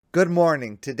Good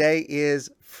morning. Today is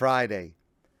Friday,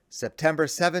 September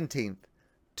 17th,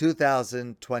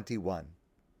 2021.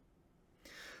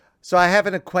 So I have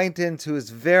an acquaintance who is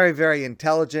very, very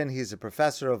intelligent. He's a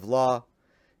professor of law.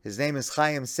 His name is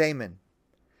Chaim Seiman.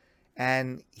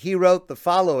 And he wrote the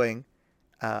following.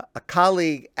 A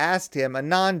colleague asked him, a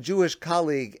non-Jewish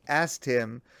colleague asked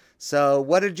him, "So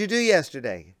what did you do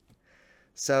yesterday?"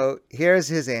 So here's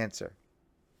his answer.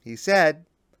 He said,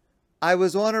 "I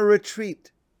was on a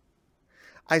retreat.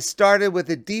 I started with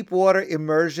a deep water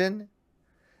immersion,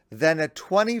 then a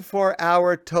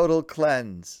 24-hour total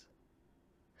cleanse.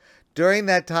 During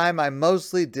that time, I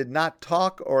mostly did not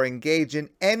talk or engage in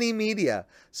any media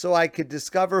so I could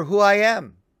discover who I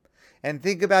am and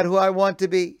think about who I want to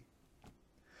be.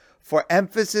 For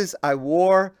emphasis, I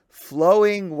wore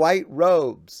flowing white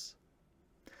robes.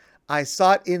 I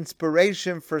sought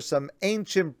inspiration for some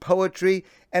ancient poetry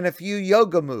and a few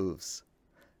yoga moves.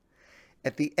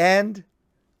 At the end,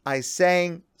 I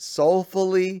sang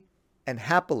soulfully and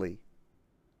happily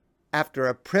after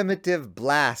a primitive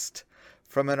blast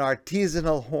from an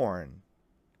artisanal horn,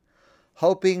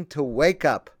 hoping to wake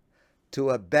up to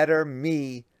a better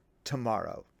me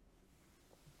tomorrow."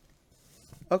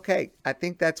 Okay, I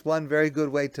think that's one very good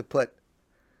way to put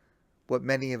what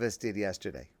many of us did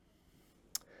yesterday.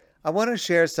 I want to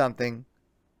share something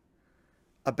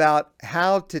about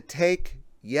how to take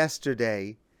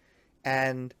yesterday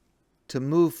and to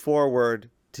move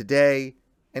forward today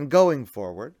and going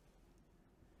forward.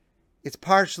 It's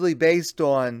partially based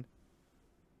on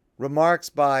remarks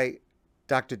by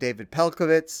Dr. David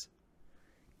Pelcovitz.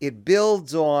 It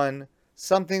builds on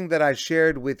something that I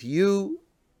shared with you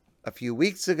a few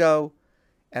weeks ago,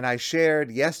 and I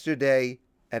shared yesterday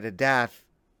at a DAF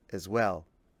as well.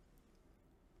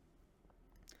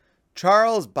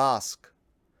 Charles Bosk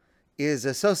is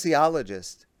a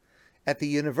sociologist at the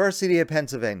University of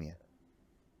Pennsylvania.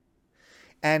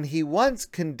 And he once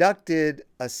conducted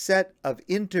a set of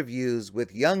interviews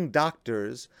with young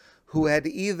doctors who had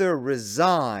either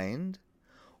resigned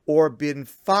or been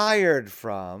fired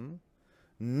from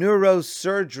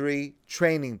neurosurgery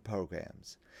training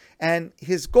programs. And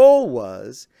his goal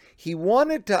was he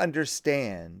wanted to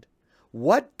understand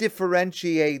what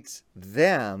differentiates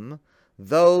them,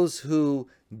 those who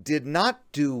did not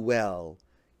do well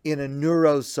in a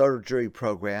neurosurgery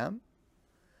program.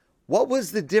 What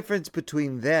was the difference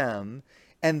between them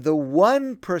and the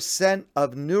 1%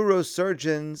 of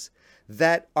neurosurgeons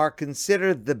that are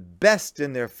considered the best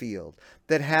in their field,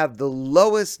 that have the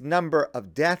lowest number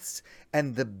of deaths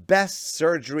and the best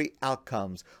surgery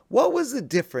outcomes? What was the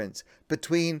difference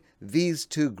between these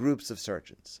two groups of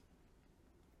surgeons?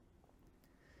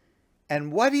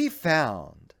 And what he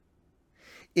found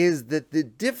is that the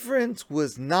difference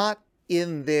was not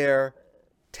in their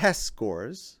test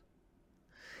scores.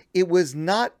 It was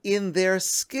not in their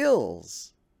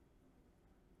skills.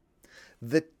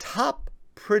 The top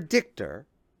predictor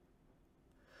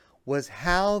was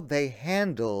how they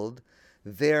handled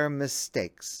their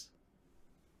mistakes.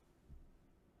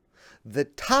 The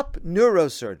top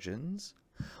neurosurgeons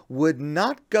would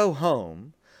not go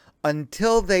home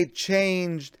until they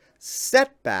changed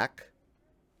setback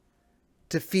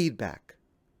to feedback.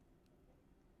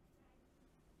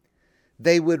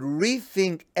 They would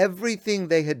rethink everything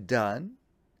they had done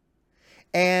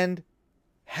and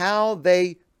how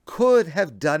they could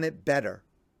have done it better.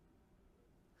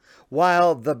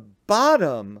 While the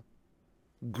bottom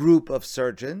group of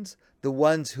surgeons, the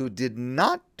ones who did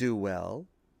not do well,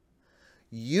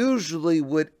 usually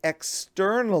would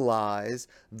externalize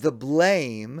the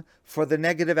blame for the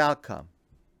negative outcome.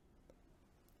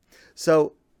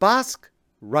 So Bosk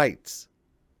writes,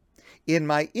 "In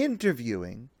my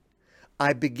interviewing,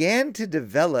 I began to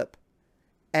develop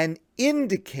an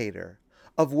indicator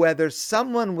of whether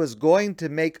someone was going to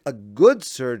make a good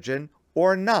surgeon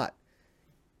or not.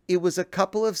 It was a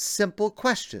couple of simple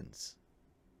questions.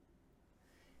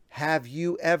 Have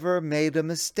you ever made a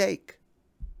mistake?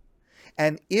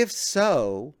 And if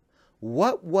so,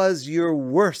 what was your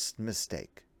worst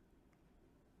mistake?"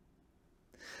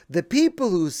 The people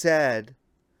who said,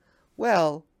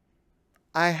 "Well,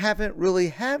 I haven't really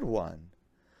had one,"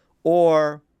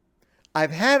 or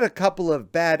 "I've had a couple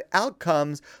of bad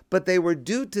outcomes, but they were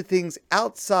due to things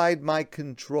outside my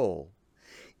control,"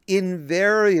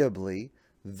 invariably,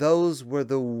 those were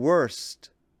the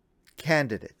worst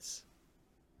candidates.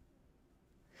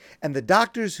 And the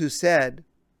doctors who said,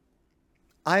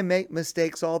 "I make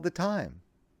mistakes all the time.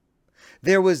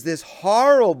 There was this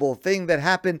horrible thing that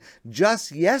happened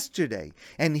just yesterday,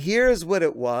 and here's what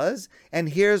it was, and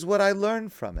here's what I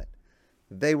learned from it,"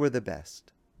 they were the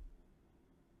best.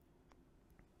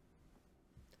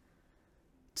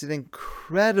 It's an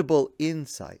incredible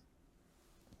insight.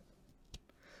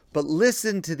 But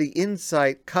listen to the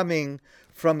insight coming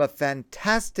from a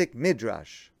fantastic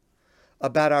midrash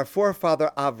about our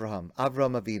forefather Avram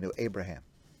Avinu, Abraham.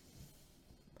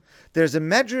 There's a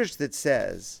midrash that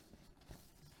says,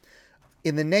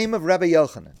 in the name of Rabbi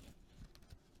Yochanan,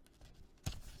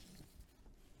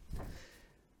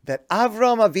 that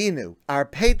Avram Avinu, our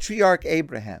patriarch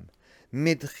Abraham,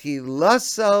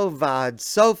 mitchilaso vad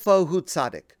sofo hu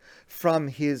tzaddik, from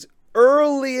his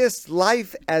earliest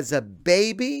life as a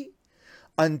baby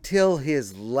until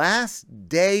his last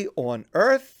day on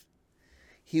earth,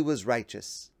 he was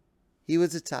righteous. He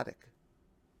was a tzaddik.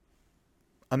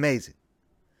 Amazing.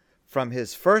 From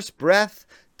his first breath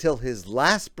till his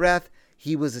last breath,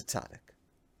 he was a tzaddik.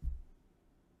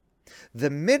 The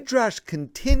midrash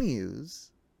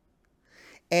continues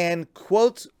and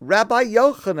quotes Rabbi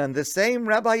Yochanan, the same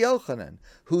Rabbi Yochanan,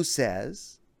 who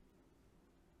says,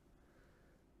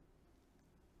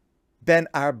 Ben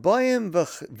arboim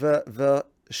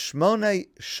v'shmonei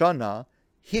shana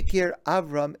hikir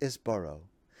Avram isboro.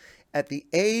 At the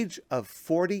age of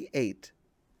 48,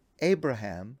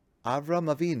 Abraham, Avram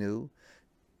Avinu,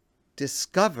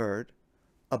 discovered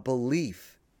a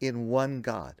belief in one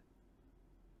God.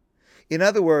 In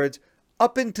other words,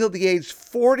 up until the age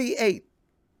 48,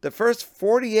 the first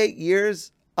 48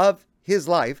 years of his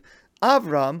life,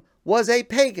 Avram was a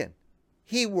pagan.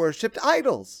 He worshipped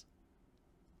idols.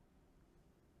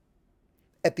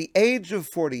 At the age of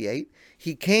 48,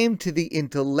 he came to the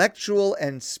intellectual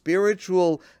and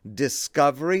spiritual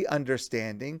discovery,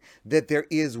 understanding that there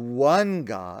is one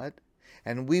God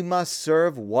and we must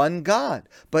serve one God.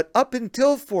 But up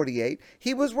until 48,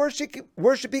 he was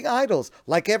worshiping idols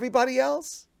like everybody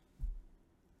else.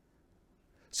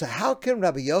 So how can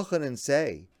Rabbi Yochanan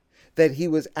say that he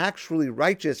was actually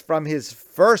righteous from his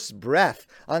first breath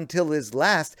until his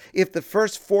last if the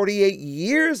first 48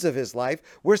 years of his life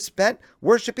were spent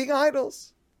worshiping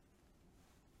idols?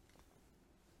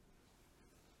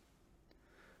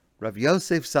 Rav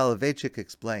Yosef Soloveitchik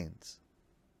explains,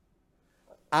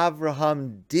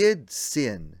 Avraham did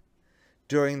sin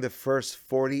during the first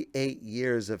 48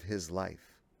 years of his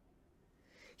life.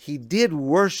 He did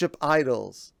worship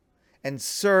idols and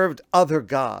served other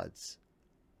gods.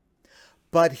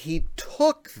 But he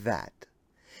took that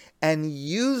and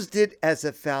used it as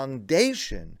a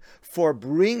foundation for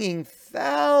bringing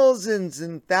thousands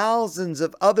and thousands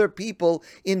of other people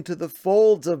into the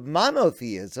folds of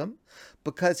monotheism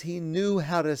because he knew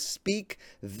how to speak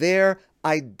their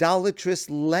idolatrous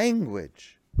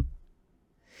language.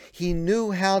 He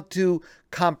knew how to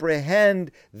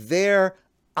comprehend their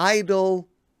idol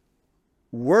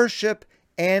worship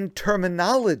and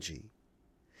terminology,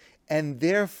 and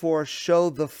therefore show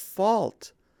the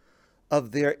fault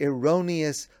of their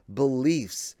erroneous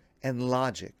beliefs and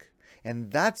logic.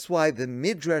 And that's why the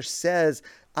Midrash says,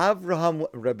 Avraham,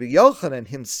 Rabbi Yochanan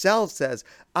himself says,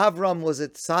 Avram was a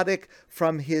tzaddik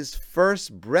from his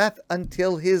first breath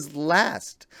until his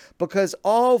last. Because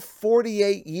all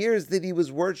 48 years that he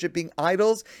was worshiping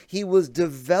idols, he was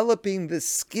developing the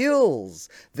skills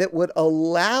that would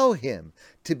allow him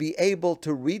to be able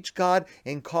to reach God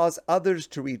and cause others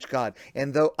to reach God.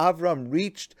 And though Avram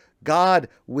reached God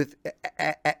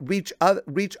reach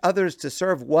others to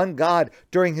serve one God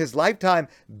during his lifetime,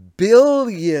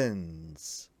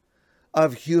 billions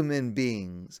of human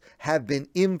beings have been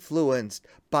influenced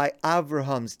by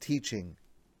Avraham's teaching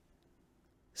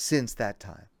since that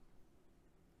time.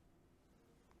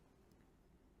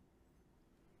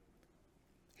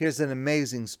 Here's an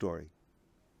amazing story.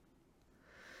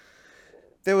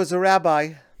 There was a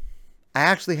rabbi. I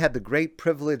actually had the great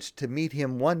privilege to meet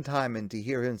him one time and to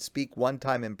hear him speak one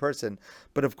time in person.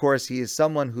 But of course, he is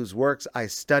someone whose works I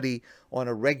study on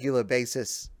a regular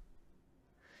basis.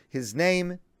 His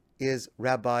name is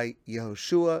Rabbi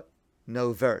Yehoshua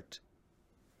Novert.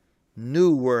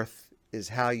 Neuwirth is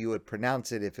how you would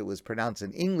pronounce it if it was pronounced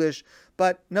in English,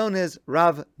 but known as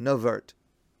Rav Novert.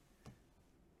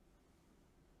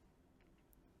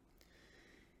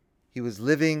 He was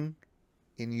living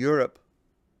in Europe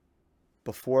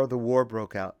before the war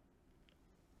broke out.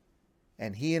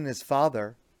 And he and his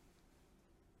father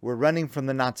were running from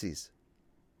the Nazis.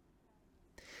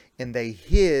 And they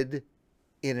hid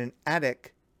in an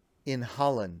attic in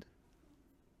Holland.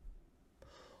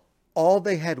 All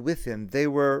they had with them, they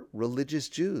were religious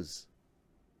Jews.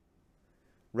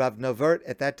 Rav Novert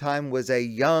at that time was a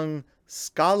young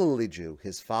scholarly Jew.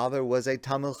 His father was a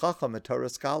Talmid Chacham, a Torah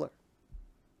scholar.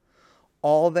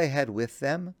 All they had with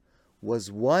them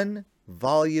was one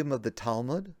volume of the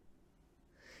Talmud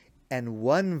and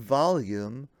one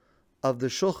volume of the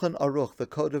Shulchan Aruch, the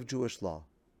Code of Jewish Law.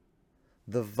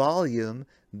 the volume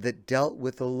that dealt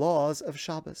with the laws of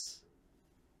Shabbos.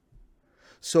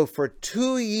 So for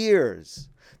 2 years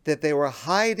that they were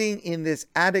hiding in this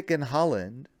attic in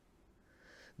Holland,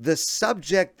 the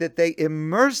subject that they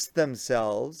immersed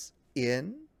themselves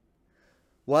in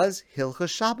was Hilchos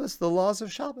Shabbos, the laws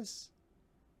of Shabbos.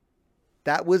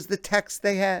 That was the text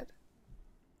they had.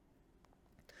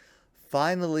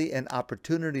 Finally, an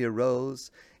opportunity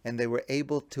arose, and they were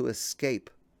able to escape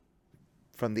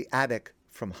from the attic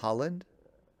from Holland,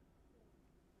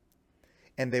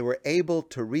 and they were able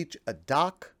to reach a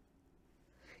dock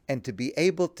and to be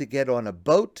able to get on a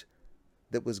boat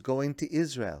that was going to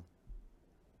Israel.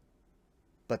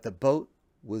 But the boat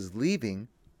was leaving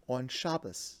on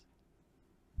Shabbos.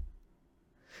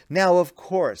 Now, of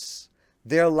course,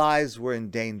 their lives were in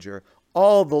danger.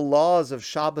 All the laws of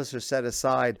Shabbos are set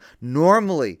aside.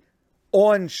 Normally,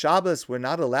 on Shabbos, we're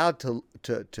not allowed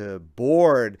to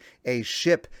board a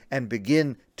ship and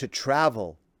begin to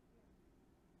travel.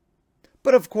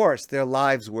 But of course, their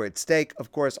lives were at stake.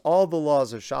 Of course, all the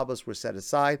laws of Shabbos were set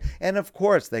aside. And of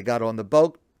course, they got on the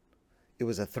boat. It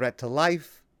was a threat to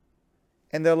life.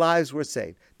 And their lives were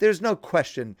saved. There's no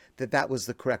question that that was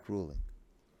the correct ruling.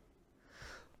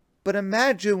 But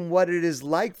imagine what it is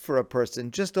like for a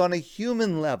person, just on a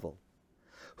human level,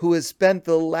 who has spent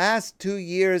the last 2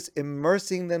 years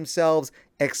immersing themselves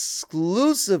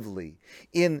exclusively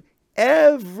in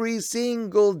every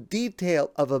single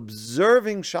detail of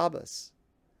observing Shabbos,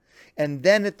 and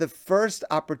then at the first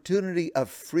opportunity of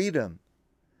freedom,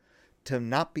 to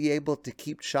not be able to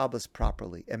keep Shabbos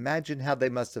properly. Imagine how they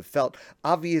must have felt.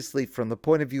 Obviously, from the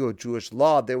point of view of Jewish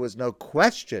law, there was no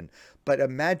question. But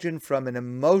imagine from an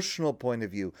emotional point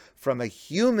of view, from a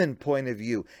human point of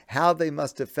view, how they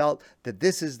must have felt that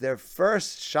this is their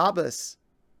first Shabbos,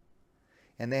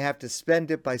 and they have to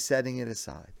spend it by setting it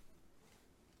aside.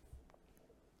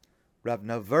 Rav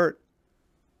Navert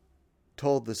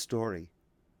told the story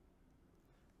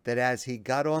that as he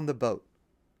got on the boat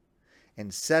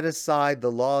and set aside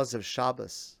the laws of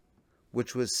Shabbos,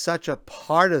 which was such a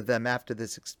part of them after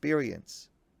this experience,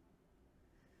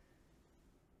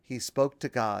 he spoke to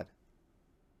God,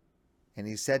 and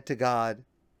he said to God,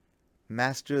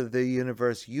 Master of the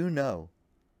universe, you know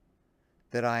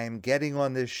that I am getting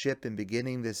on this ship and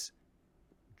beginning this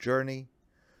journey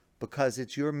because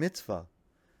it's your mitzvah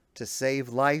to save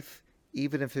life,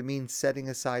 even if it means setting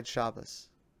aside Shabbos.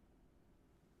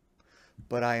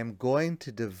 But I am going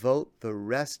to devote the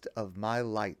rest of my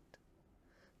life,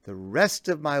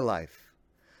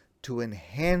 to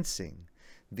enhancing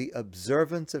the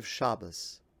observance of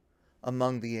Shabbos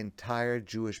among the entire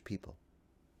Jewish people.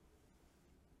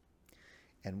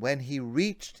 And when he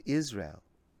reached Israel,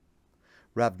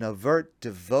 Rav Navert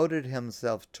devoted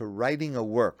himself to writing a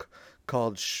work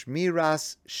called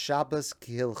Shmiras Shabbos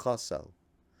Kihilchoso,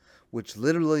 which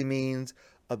literally means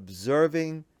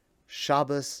observing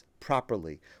Shabbos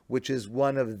properly, which is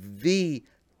one of the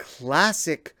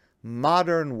classic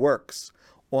modern works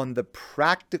on the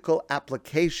practical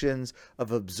applications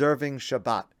of observing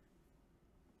Shabbat.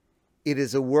 It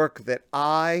is a work that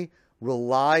I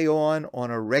rely on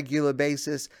a regular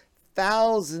basis.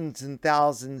 Thousands and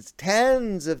thousands,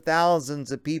 tens of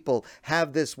thousands of people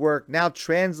have this work now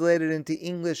translated into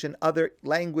English and other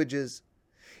languages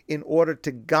in order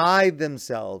to guide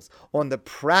themselves on the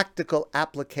practical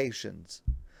applications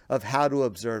of how to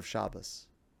observe Shabbos.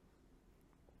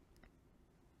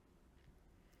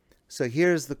 So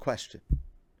here's the question.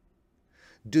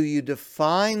 Do you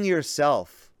define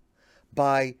yourself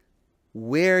by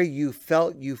where you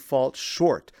felt you fall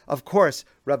short? Of course,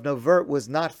 Rav Navert was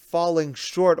not falling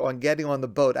short on getting on the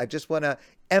boat. I just want to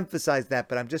emphasize that,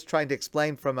 but I'm just trying to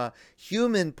explain from a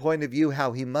human point of view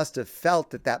how he must have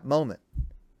felt at that moment.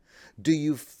 Do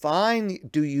you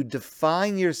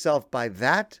define yourself by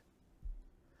that?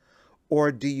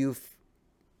 Or do you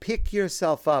pick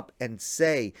yourself up and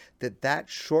say that that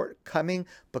shortcoming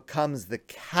becomes the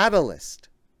catalyst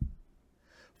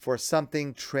for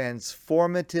something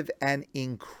transformative and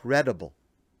incredible?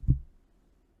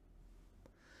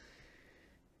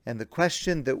 And the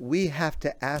question that we have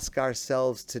to ask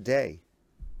ourselves today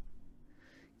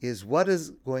is, what is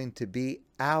going to be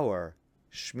our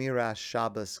Shmiras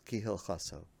Shabbos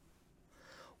Kihilchoso?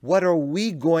 What are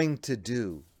we going to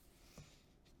do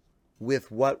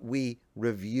with what we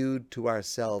reviewed to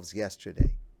ourselves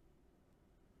yesterday?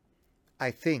 I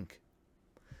think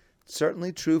it's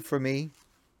certainly true for me.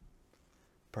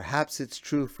 Perhaps it's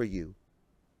true for you.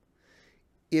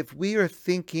 If we are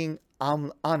thinking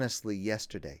honestly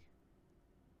yesterday,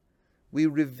 we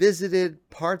revisited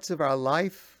parts of our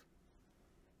life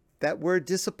that were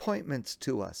disappointments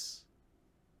to us.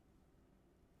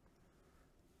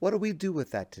 What do we do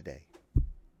with that today?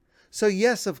 So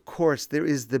yes, of course, there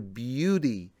is the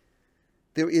beauty,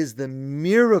 there is the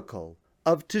miracle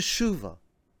of teshuvah,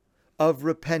 of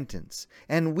repentance.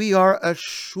 And we are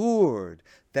assured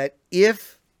that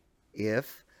if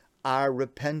our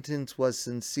repentance was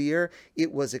sincere,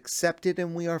 it was accepted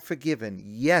and we are forgiven.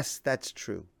 Yes, that's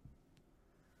true.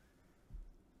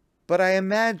 But I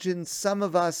imagine some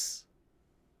of us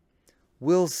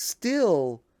will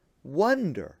still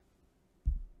wonder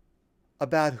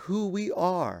about who we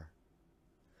are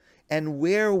and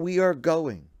where we are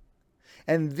going.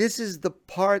 And this is the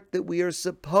part that we are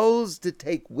supposed to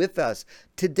take with us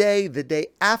today, the day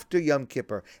after Yom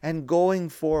Kippur, and going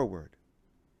forward.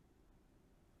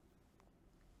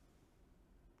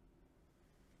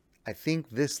 I think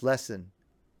this lesson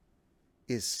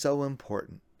is so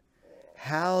important.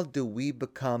 How do we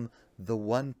become the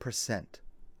 1%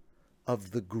 of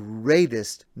the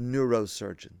greatest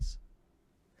neurosurgeons?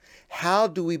 How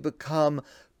do we become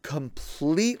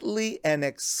completely and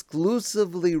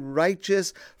exclusively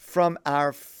righteous from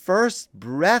our first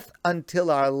breath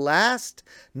until our last,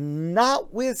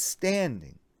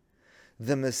 notwithstanding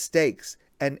the mistakes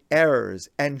and errors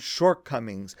and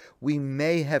shortcomings we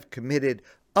may have committed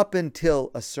up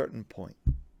until a certain point?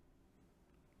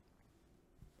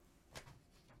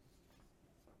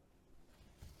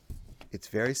 It's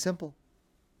very simple.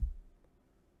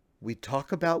 We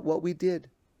talk about what we did.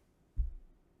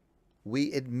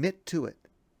 We admit to it.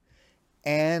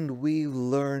 And we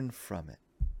learn from it.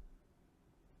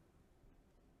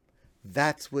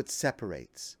 That's what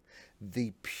separates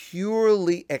the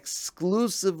purely,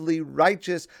 exclusively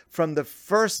righteous from the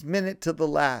first minute to the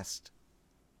last,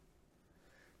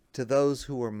 to those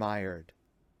who were mired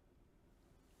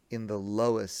in the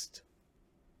lowest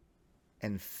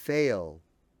and fail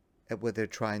at what they're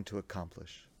trying to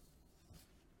accomplish.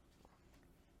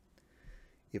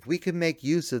 If we can make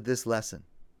use of this lesson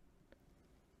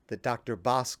that Dr.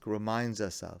 Bosk reminds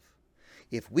us of,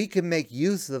 if we can make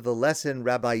use of the lesson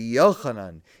Rabbi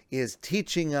Yochanan is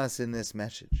teaching us in this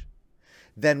message,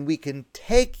 then we can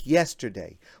take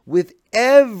yesterday with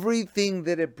everything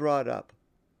that it brought up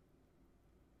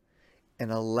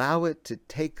and allow it to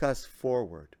take us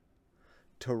forward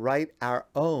to write our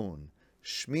own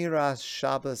Shmiras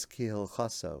Shabbos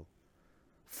Kihilchaso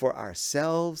for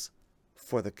ourselves,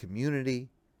 for the community,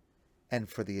 and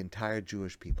for the entire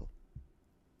Jewish people.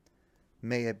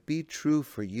 May it be true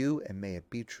for you and may it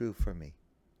be true for me.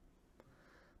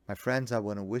 My friends, I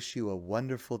want to wish you a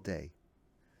wonderful day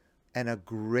and a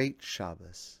great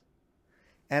Shabbos.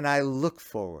 And I look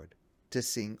forward to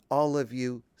seeing all of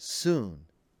you soon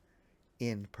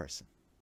in person.